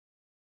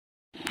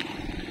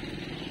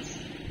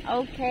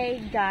Okay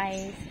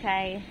guys,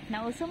 kay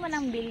nauso man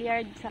ang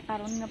billiard sa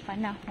karon nga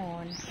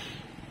panahon.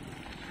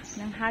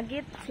 Nang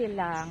hagit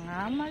sila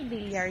nga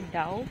mag-billiard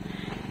daw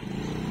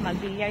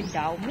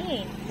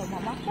mi. So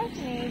mamakot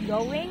mi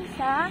going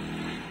sa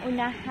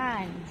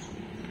unahan.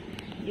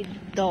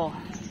 Dito.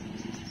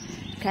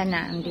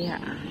 Kana ang diha.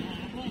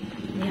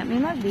 Diha mi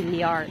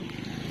mag-billiard.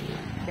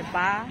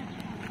 Diba?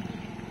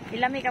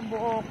 Ila mi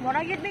kabuok.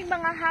 Mura gyud may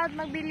mga hawd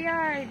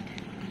mag-billiard.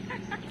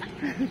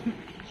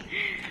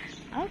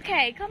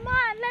 Okay, come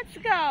on, let's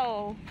go.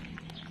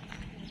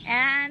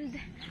 And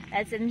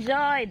let's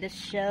enjoy the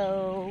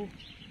show.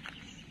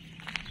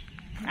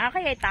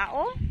 Okay, ay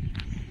tao?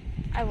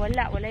 Ay,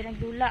 wala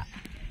nagdula.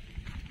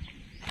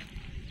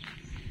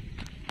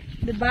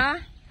 Diba?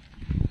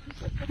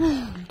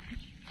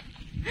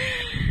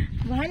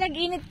 Bahalag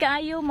init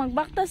kayo,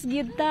 magbaktas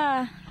gyud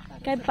ta.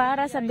 Kay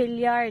para sa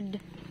billiard.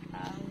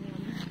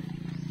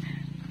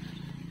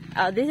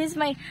 Oh, this is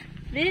my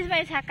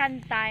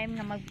second time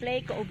na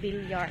mag-play ko o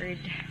billiard.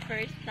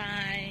 First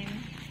time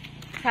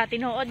sa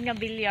tinuod nga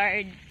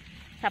billiard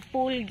sa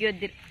pool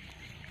gyud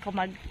ko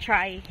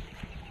mag-try.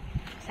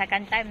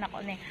 Second time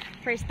nako ni.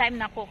 First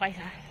time nako kay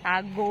sa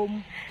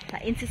Tagum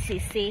sa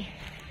NCCC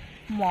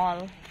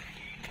Mall.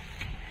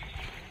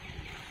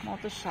 Mo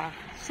to siya.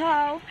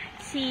 So,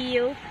 see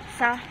you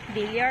sa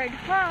billiard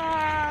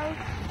hall.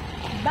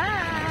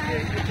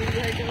 Bye.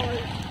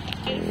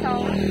 Okay,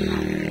 so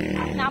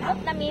nabot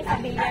namin sa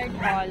billiard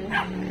hall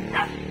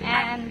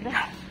and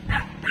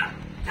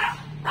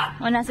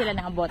una sila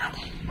naabot.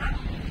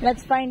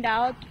 Let's find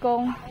out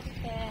kung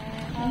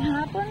ang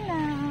hapon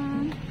na.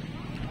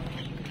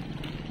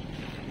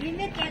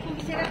 Limit kaya kung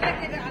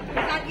bisirapag na atong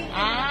saging.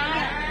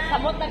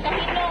 Sabot na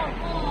kahinog.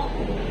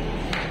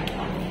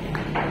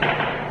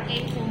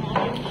 Okay, so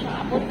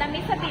abot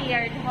namin sa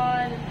billiard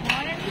hall.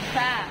 Muna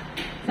siya.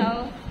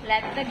 So,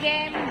 let the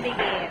game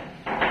begin.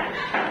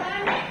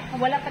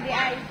 Wala pa di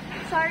ay.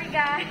 Sorry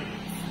guys.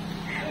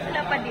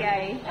 Wala pa di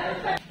ay.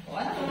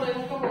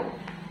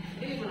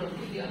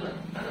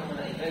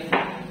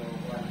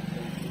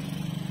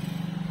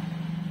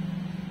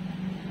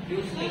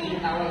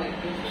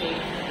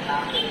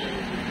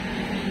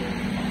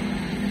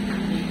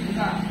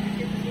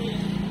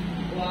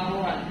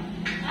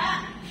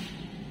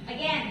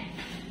 Again.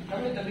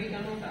 Kami tabi ka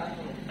nung taas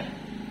mo.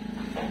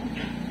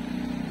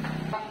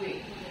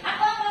 Pakwi.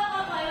 Ako.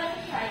 I want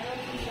to try.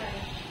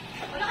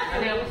 Wala ka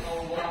try.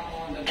 Wala ko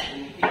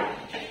nag-ulit.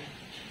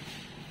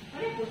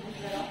 Ano yung putos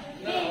na lang?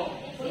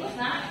 Putos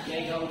na?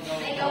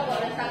 Ikaw ko.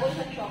 Nagsagol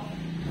sa chok.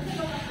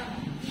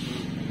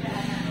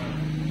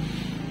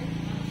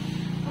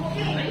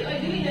 Okay. Ay,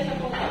 dili na sa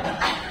putos.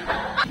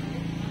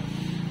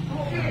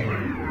 Okay.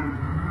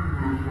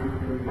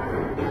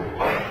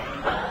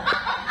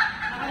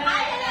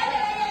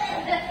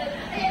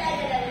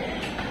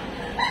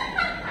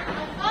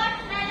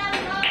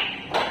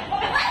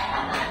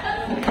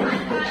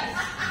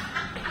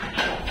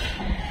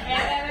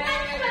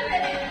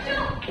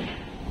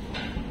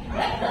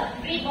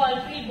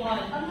 Free ball.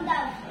 Ano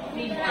daw?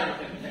 Free ball.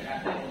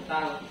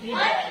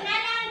 Ay,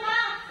 nanan mo!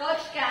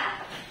 Coach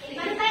ka?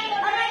 Ibantay ko.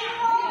 Aray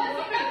mo!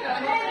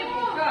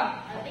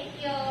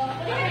 Thank you.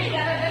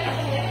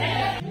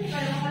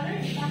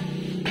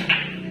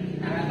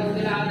 Nakataw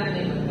nila ako na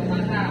rin.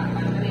 Tumasa.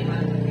 Parang na rin.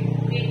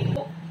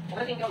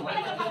 Pagkating ka.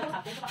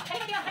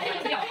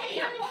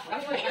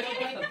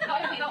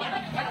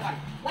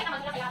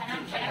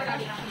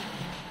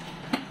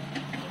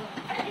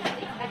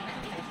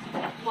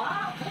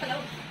 Wow!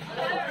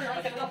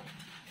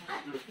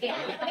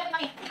 Ayo,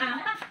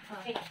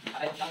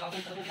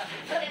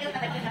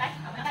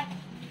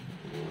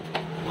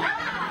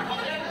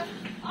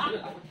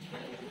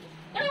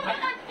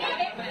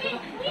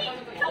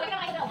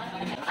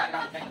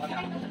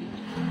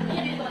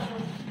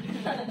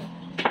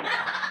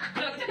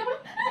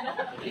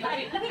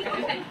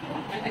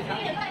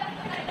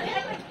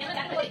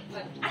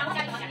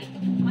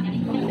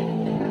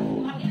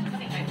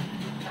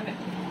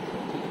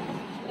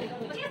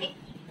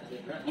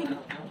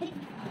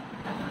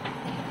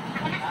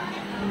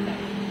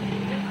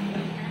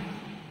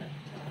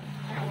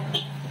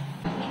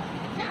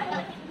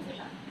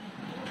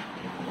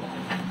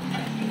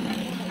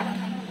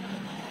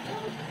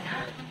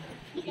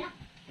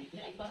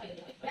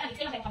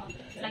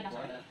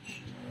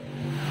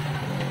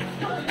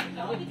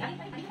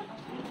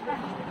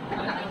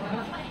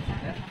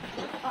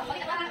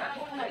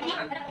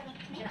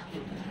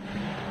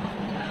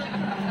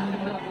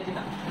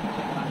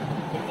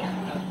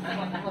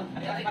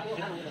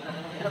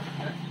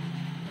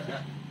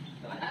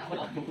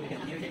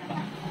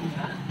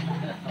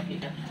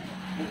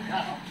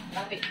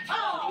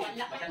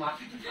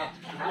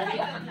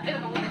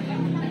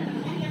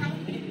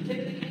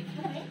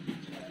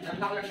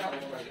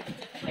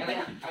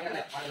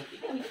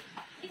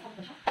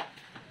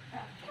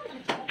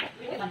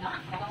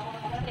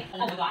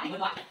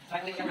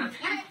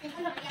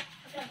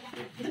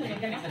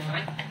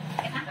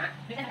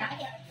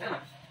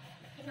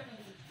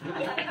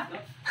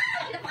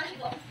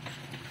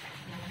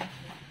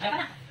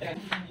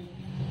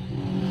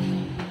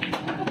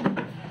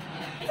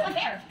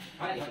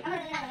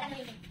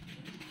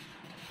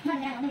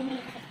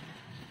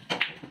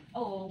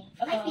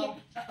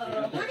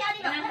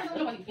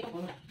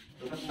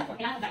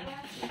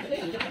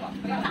 Hi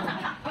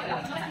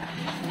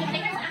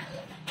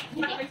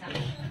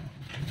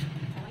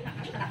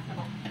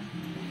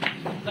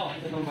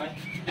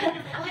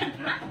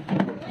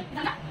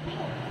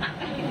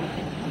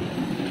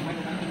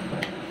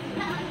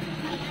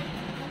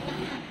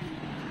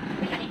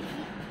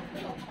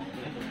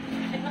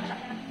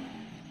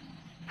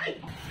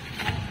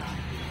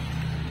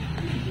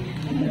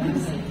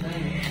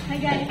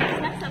guys,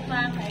 nasa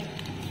pa.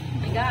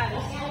 Hey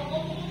guys.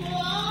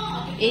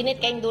 Init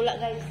kayong dula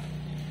guys.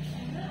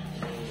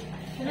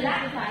 Wala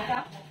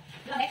ka.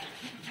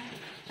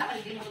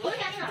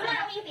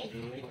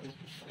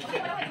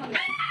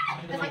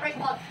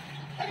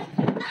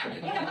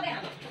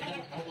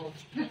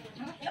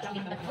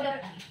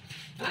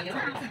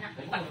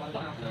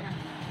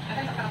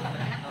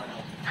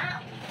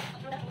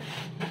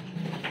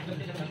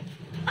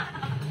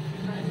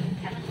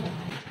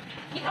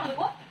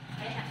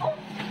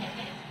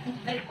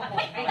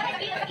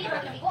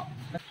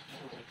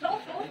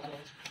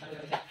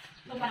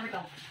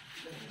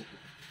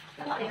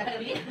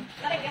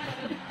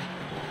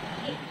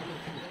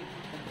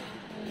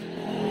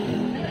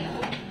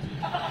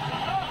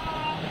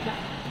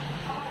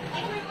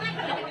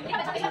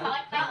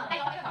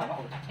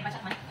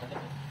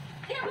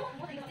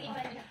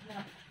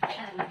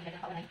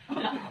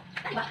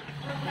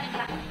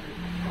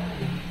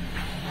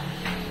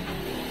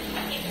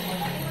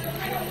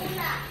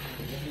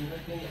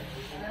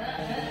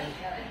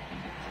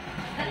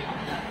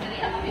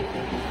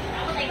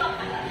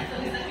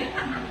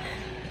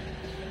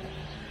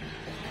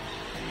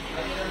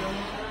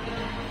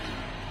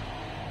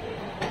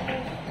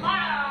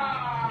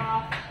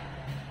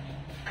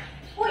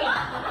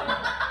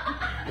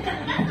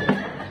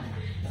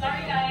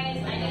 Sorry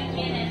guys, I didn't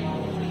mean it.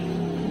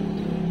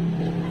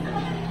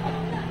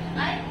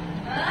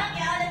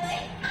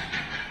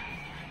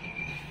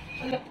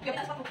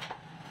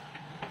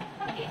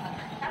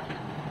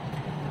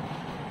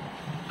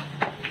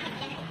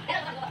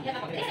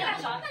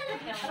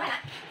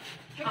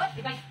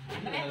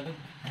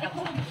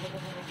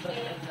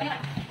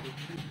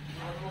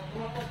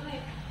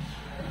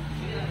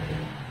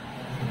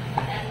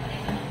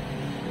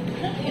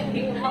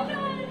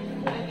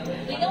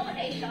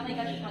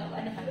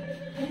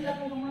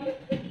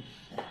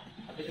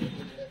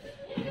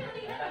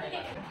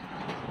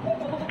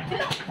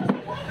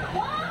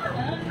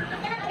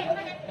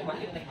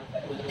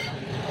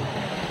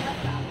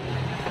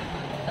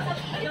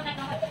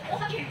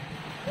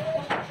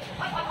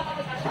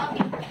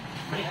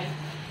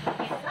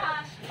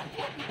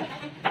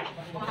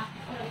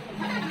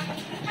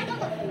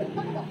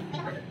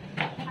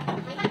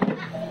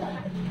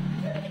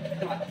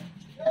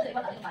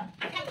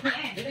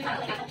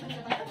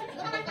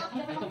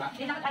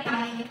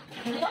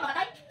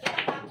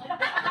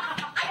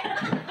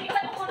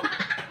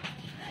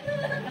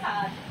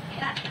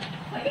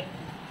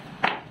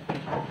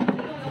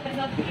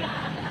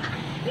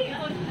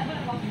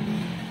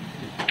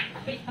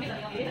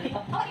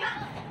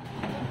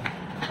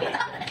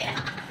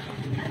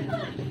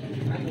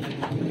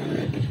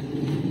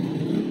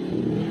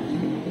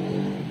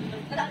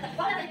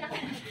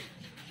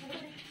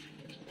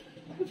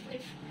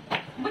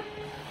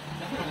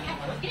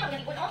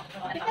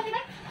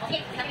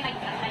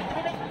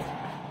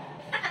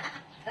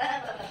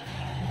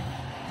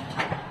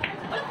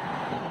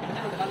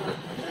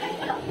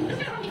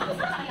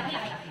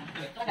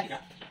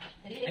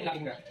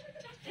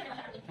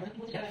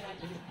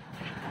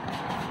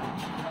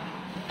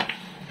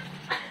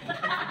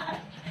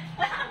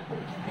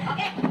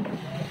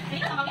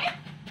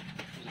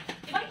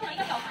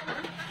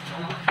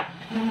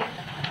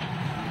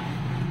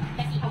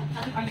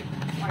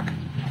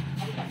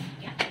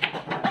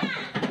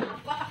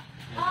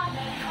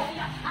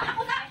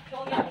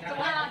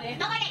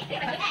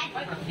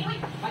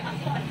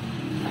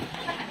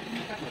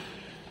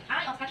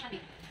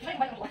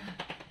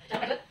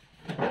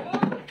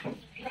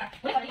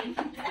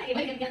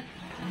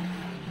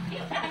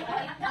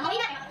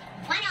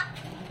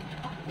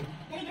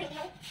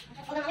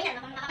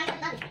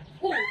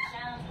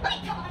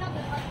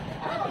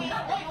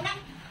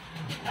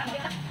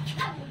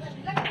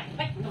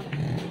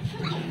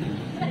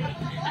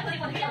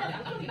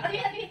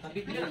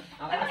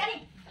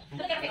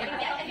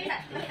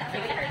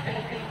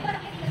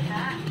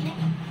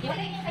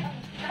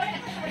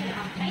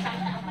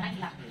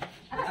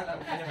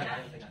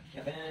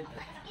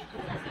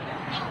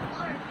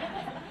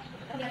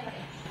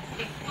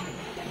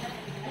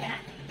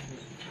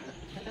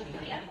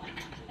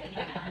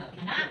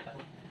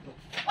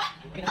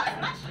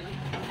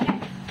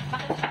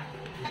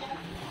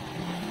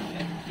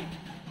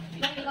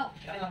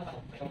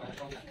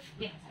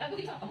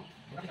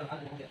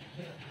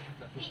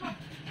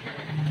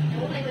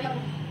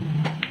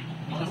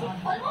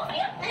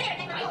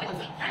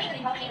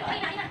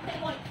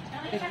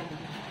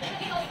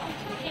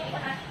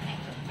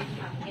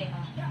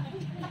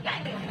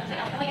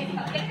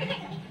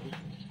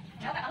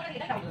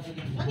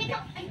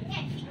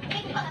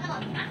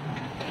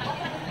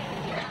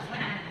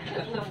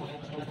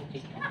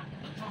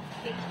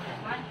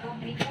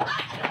 Ako.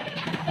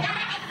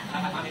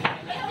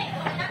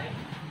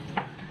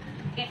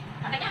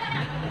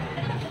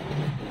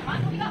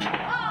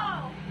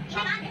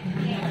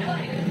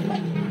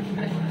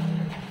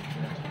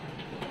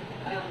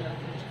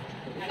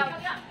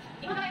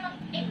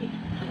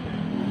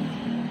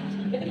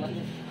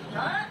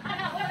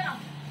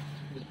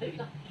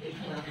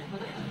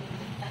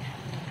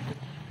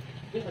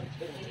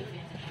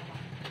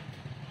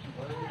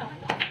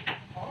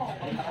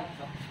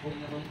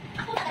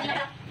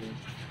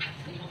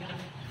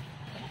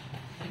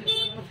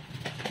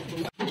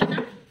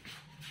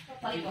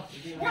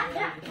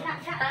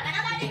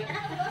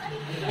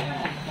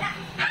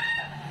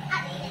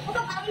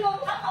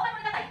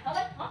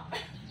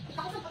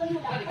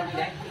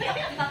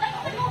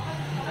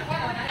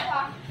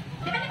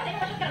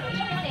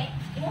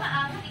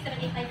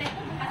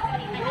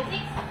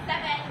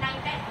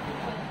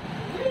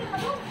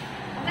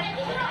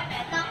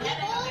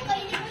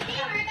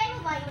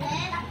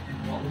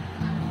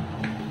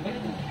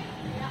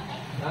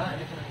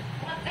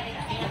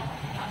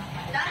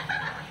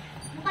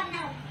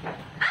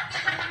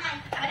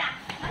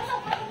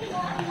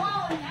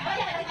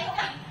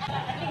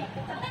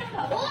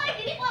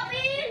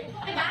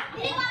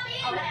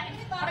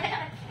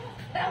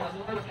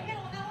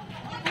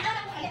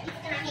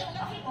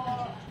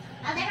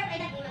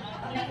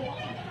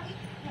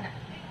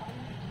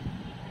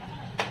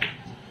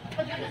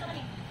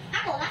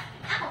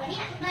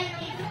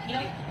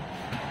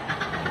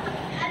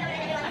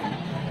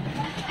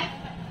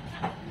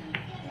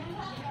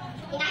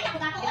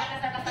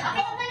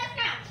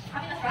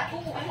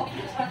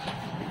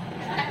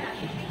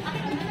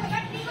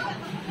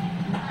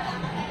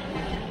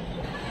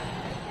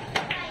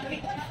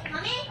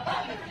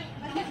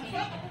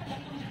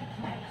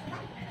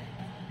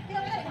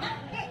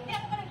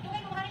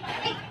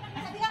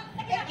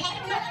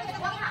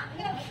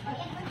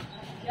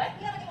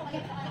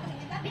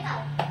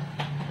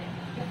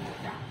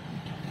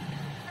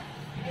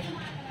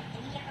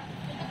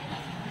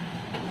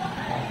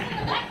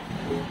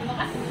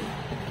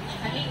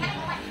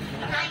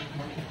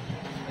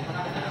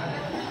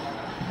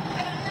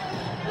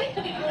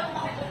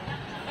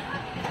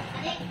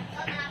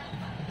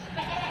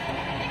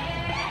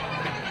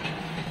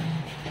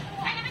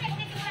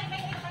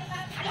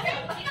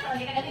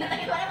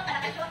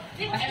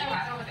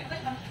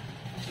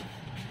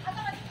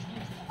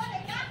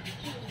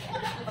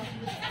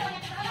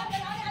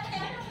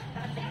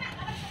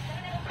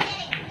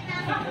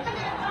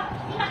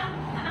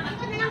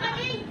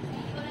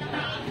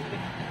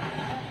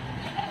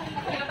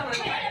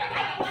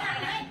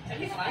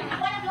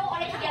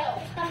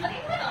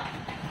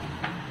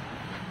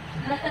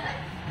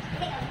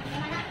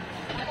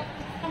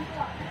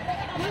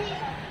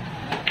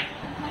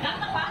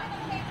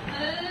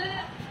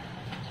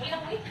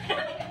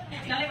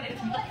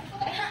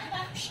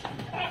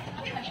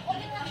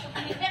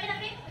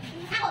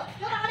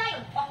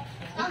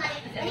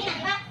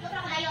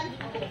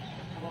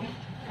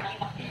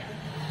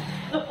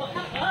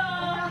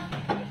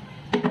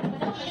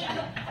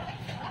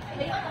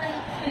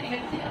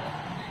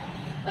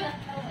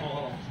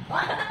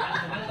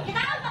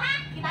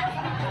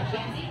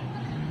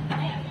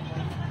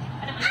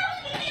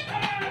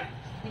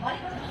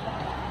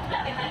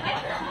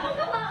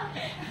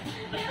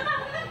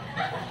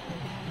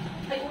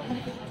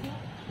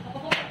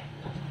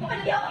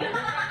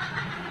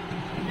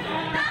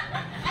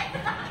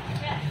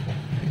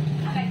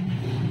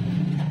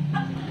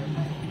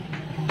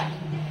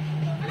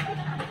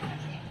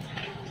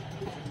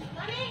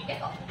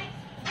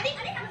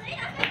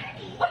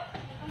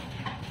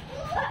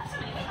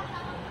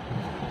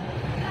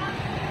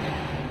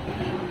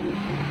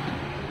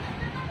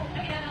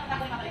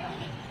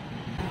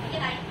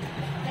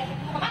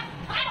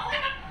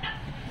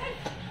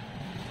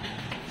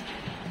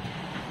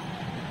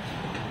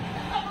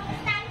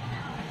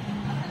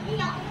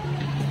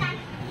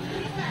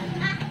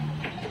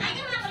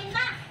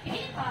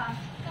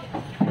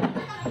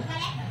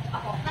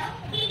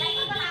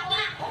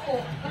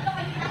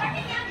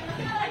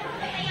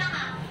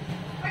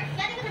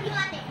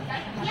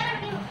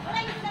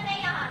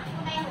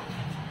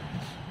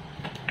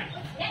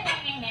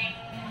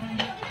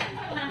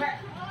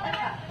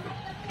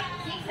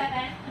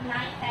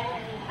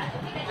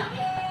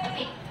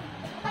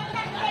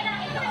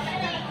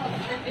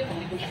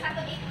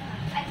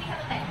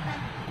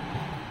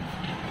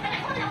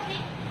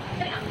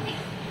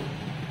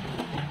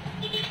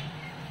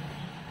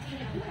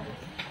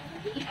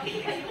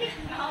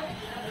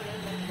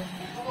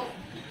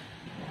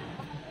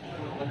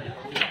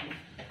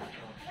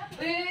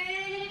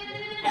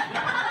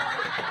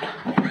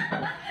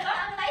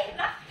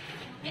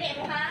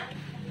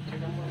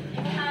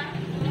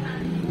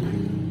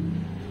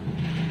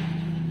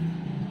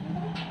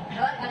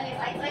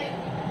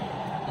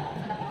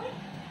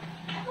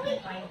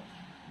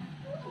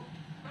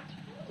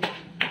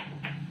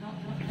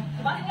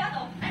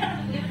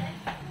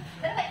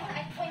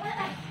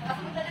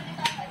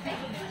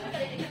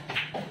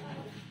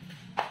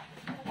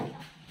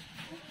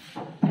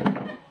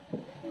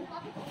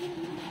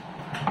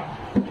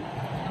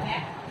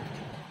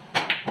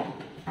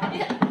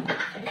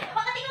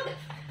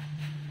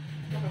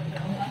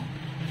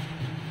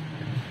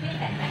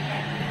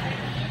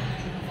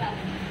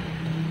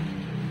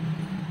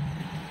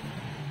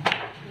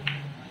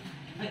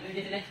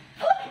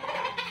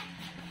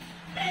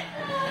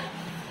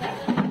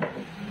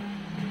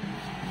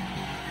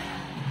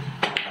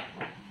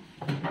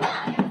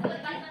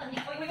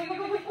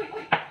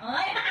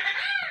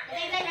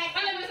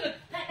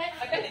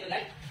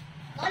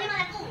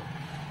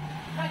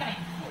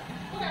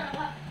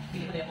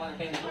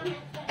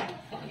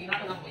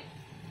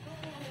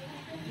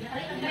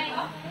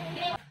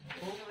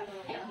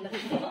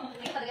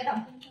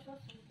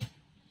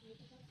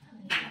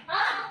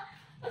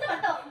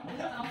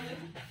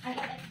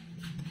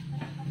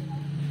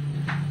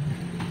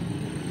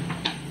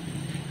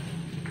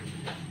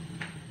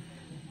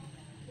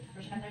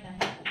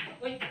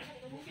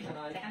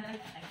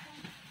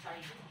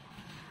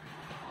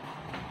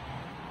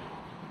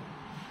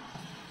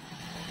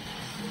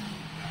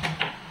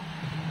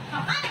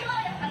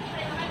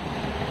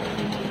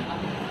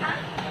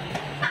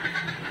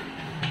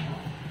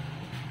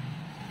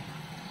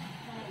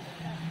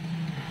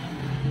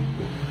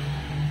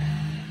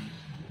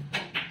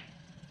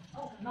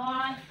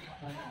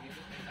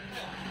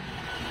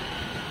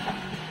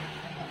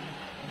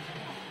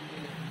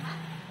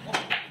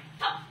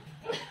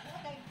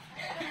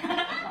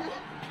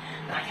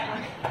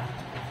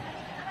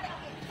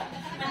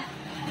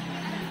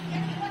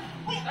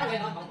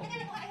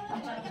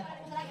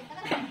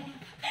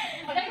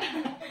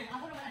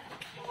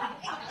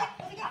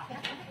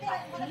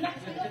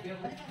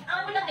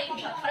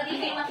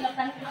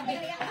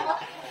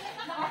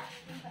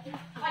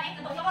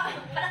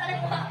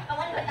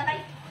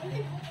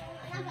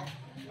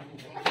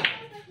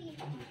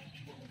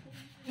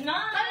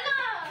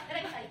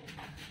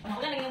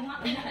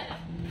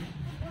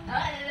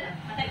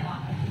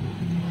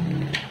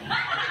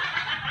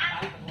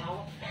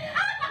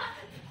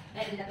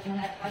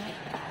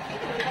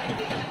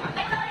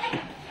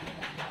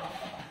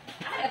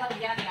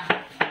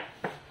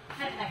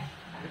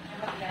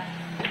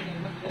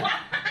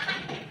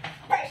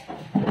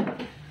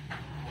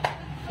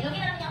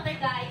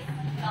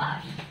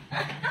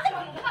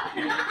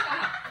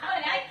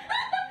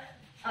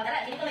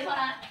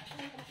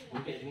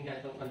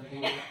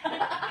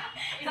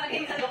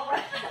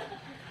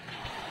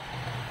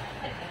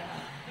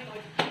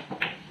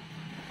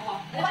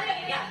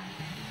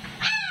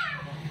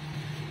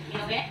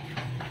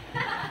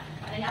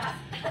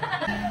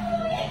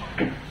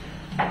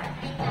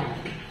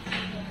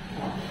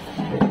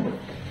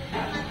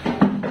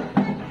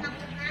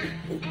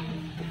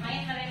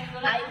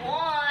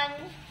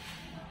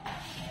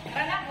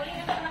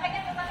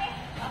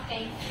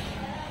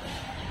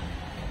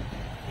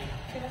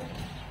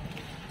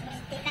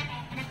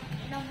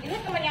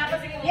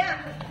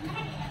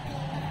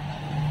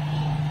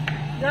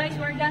 Guys,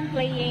 we're done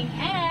playing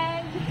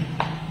and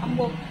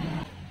ambok.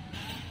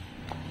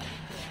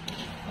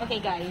 Okay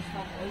guys,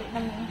 ulit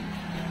na mo.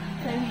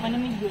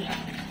 Manamig gula.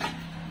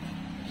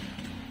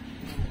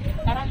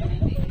 Tara.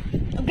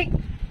 Okay.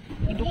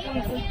 Idukon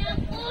ko.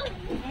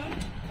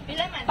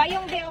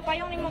 Payong be, o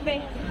payong ni mo be.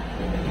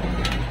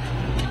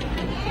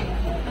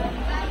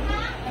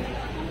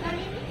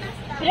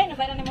 Pila na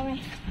para ni mo be.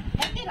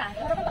 Tira,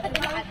 para ba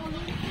kadaan?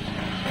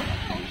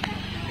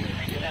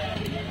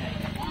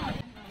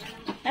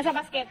 Nasa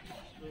basket.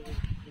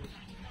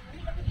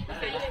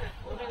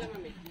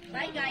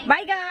 Bye guys.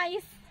 Bye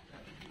guys.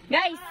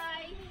 Guys.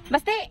 Bye.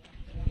 Basti.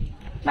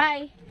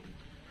 Bye.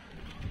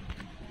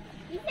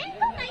 Isend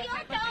ko sa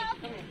YouTube.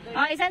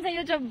 Oh, isan sa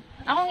YouTube.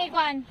 Akong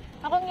ikuan.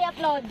 Akong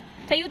i-upload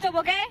sa YouTube,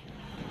 okay?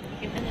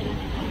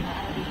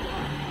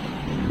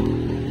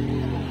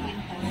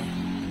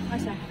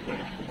 Asa?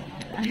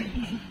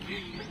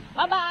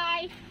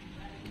 Bye-bye.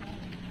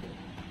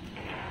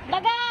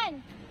 Dagan.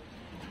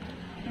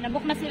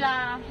 Nabuk na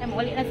sila.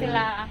 Uli na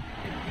sila.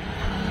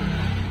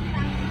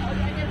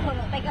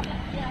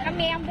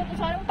 Kami ang buko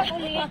sa anong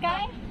pag-uli,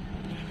 kay?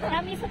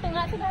 Kami sa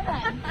tunga sa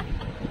naman.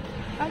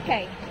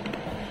 Okay.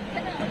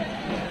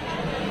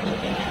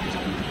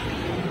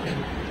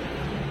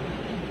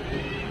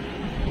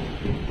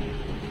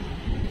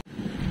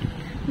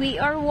 We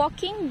are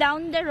walking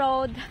down the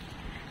road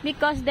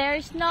because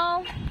there's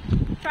no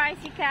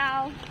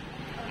tricycle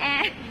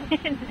and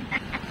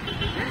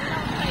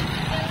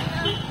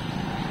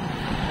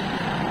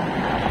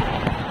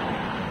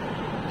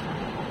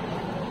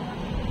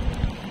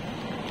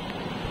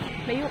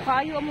layo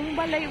kayo among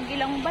balay ug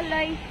ilang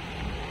balay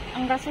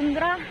ang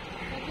rasundra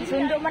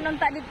sundo man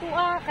unta dito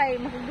kay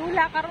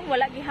magdula karon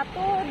wala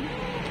gihatod.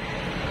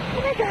 Oh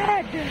my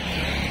god.